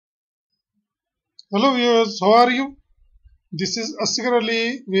Hello viewers, how are you? This is Asghar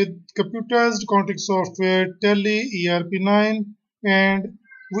Ali with computerized accounting software Tally ERP9 and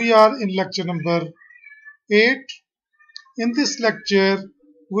we are in lecture number 8. In this lecture,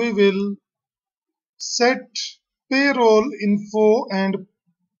 we will set payroll info and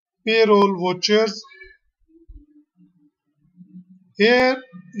payroll vouchers. Here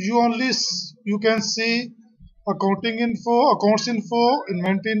you can see accounting info, accounts info,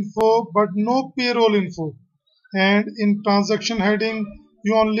 inventory info, but no payroll info. And in transaction heading,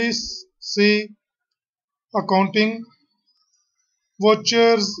 you only see accounting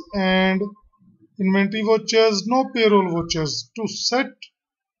vouchers and inventory vouchers, no payroll vouchers. To set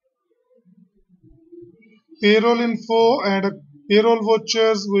payroll info and payroll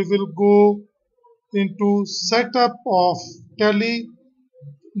vouchers, we will go into setup of Tally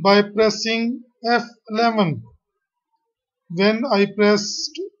by pressing F11. When I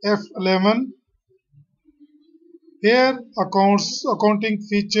pressed F11, here accounting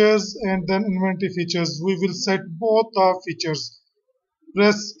features and then inventory features. We will set both the features.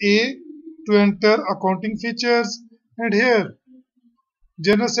 Press A to enter accounting features, and here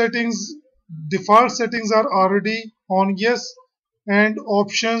general settings, default settings are already on yes, and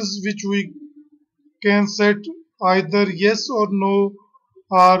options which we can set either yes or no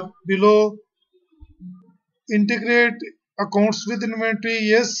are below. Integrate accounts with inventory,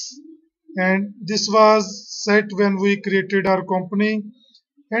 yes, and this was set when we created our company.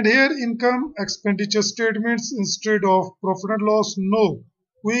 And here income expenditure statements instead of profit and loss, no,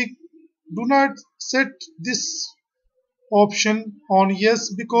 we do not set this option on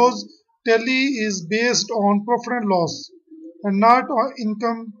yes because Tally is based on profit and loss and not on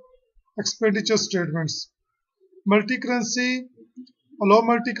income expenditure statements. Multi-currency, allow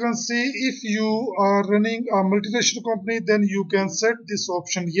multi-currency. If you are running a multinational company, then you can set this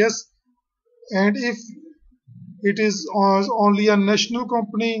option yes. And if it is only a national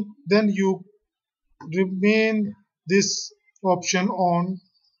company, then you remain this option on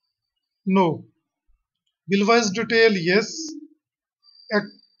no. Bill-wise detail, yes.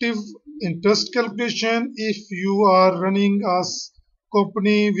 Active interest calculation, if you are running a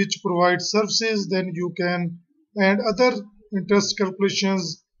company which provides services, then you can, and other interest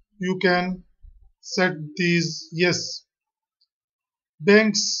calculations, you can set these yes.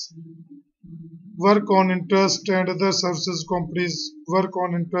 Banks work on interest and other services companies work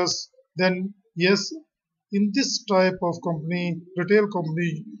on interest, then yes. In this type of company, retail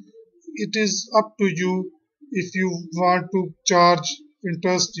company, it is up to you. If you want to charge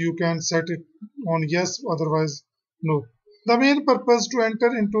interest, you can set it on yes, otherwise no. The main purpose to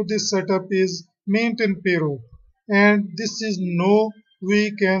enter into this setup is maintain payroll, and this is no,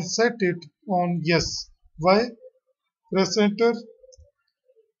 we can set it on yes. Why? Press enter.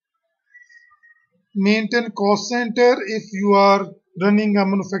 Maintain cost center. If you are running a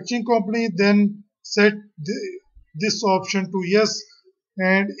manufacturing company, then set this option to yes,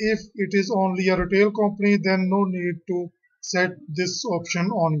 and if it is only a retail company, then no need to set this option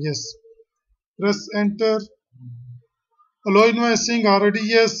on yes. Press enter. Allow invoicing, already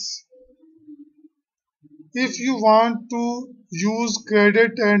yes. If you want to use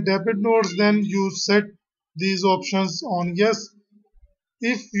credit and debit notes, then you set these options on yes.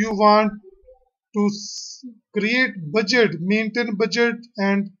 If you want to create budget, maintain budget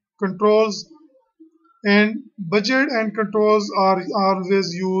and controls, and budget and controls are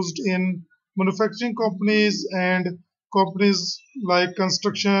always used in manufacturing companies and companies like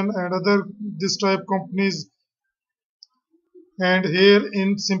construction and other this type companies. And here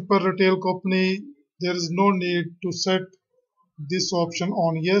in simple retail company, there is no need to set this option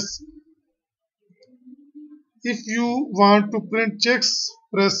on yes. If you want to print checks,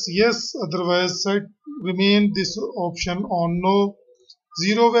 press yes, otherwise set remain this option on no.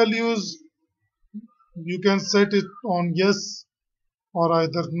 Zero values, you can set it on yes or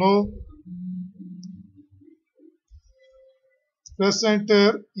either no. Press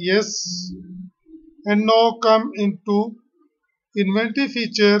enter, yes, and now come into inventory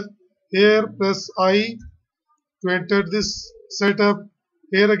feature. Here press I to enter this setup.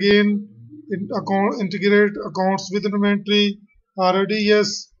 Here again integrate accounts with inventory, already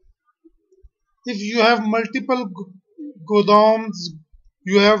yes. If you have multiple godams,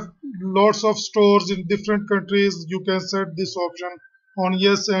 you have lots of stores in different countries, you can set this option on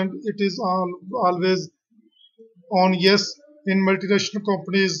yes, and it is always on yes in multinational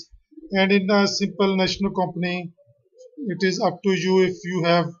companies. And in a simple national company, it is up to you. If you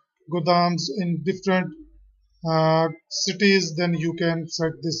have godams in different cities, then you can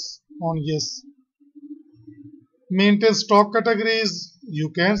set this on yes. Maintain stock categories, you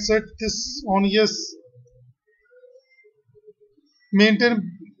can set this on yes. Maintain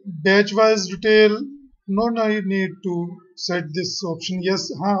batch wise detail, no need to set this option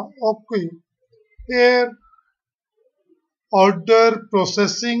yes. Okay. Here order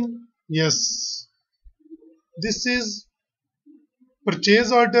processing, yes. This is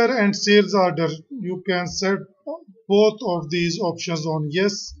purchase order and sales order. You can set both of these options on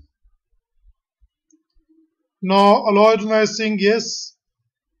yes. Now allow invoicing, yes.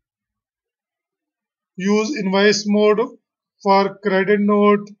 Use invoice mode for credit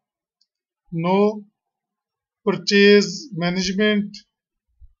note, no. Purchase management,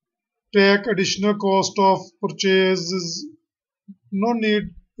 track additional cost of purchases, no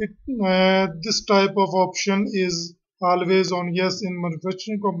need. This type of option is always on yes in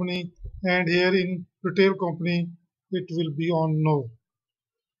manufacturing company, and here in retail company it will be on no.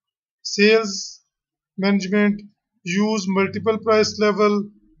 Sales management, use multiple price level.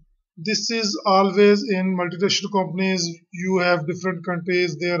 This is always in multinational companies. You have different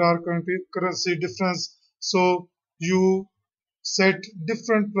countries, there are currency difference, so you set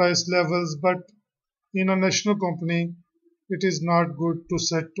different price levels, but in a national company it is not good to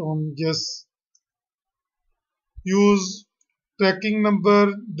set on yes. Use tracking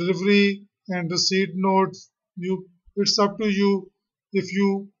number, delivery and receipt notes. It's up to you if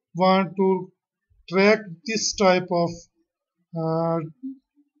you want to track this type of uh,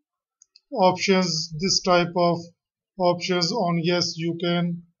 this type of options on yes. You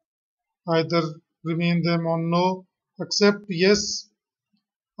can either remain them on no. Accept yes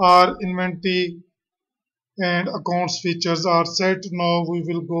or inventory and accounts features are set. Now we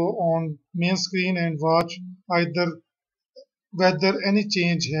will go on main screen and watch either whether any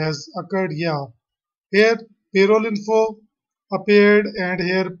change has occurred. Yeah, here payroll info appeared and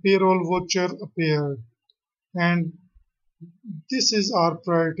here payroll voucher appeared, and this is our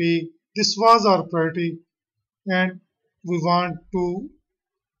priority. This was our priority, and we want to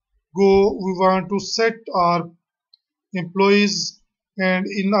we want to set our employees, and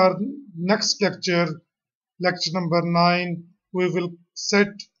in our next lecture, lecture number 9, we will set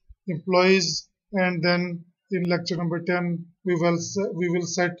employees, and then in lecture number 10 we will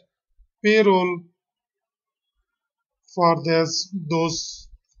set payroll for those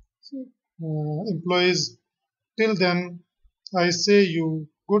employees. Till then I say you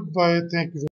goodbye. Thank you.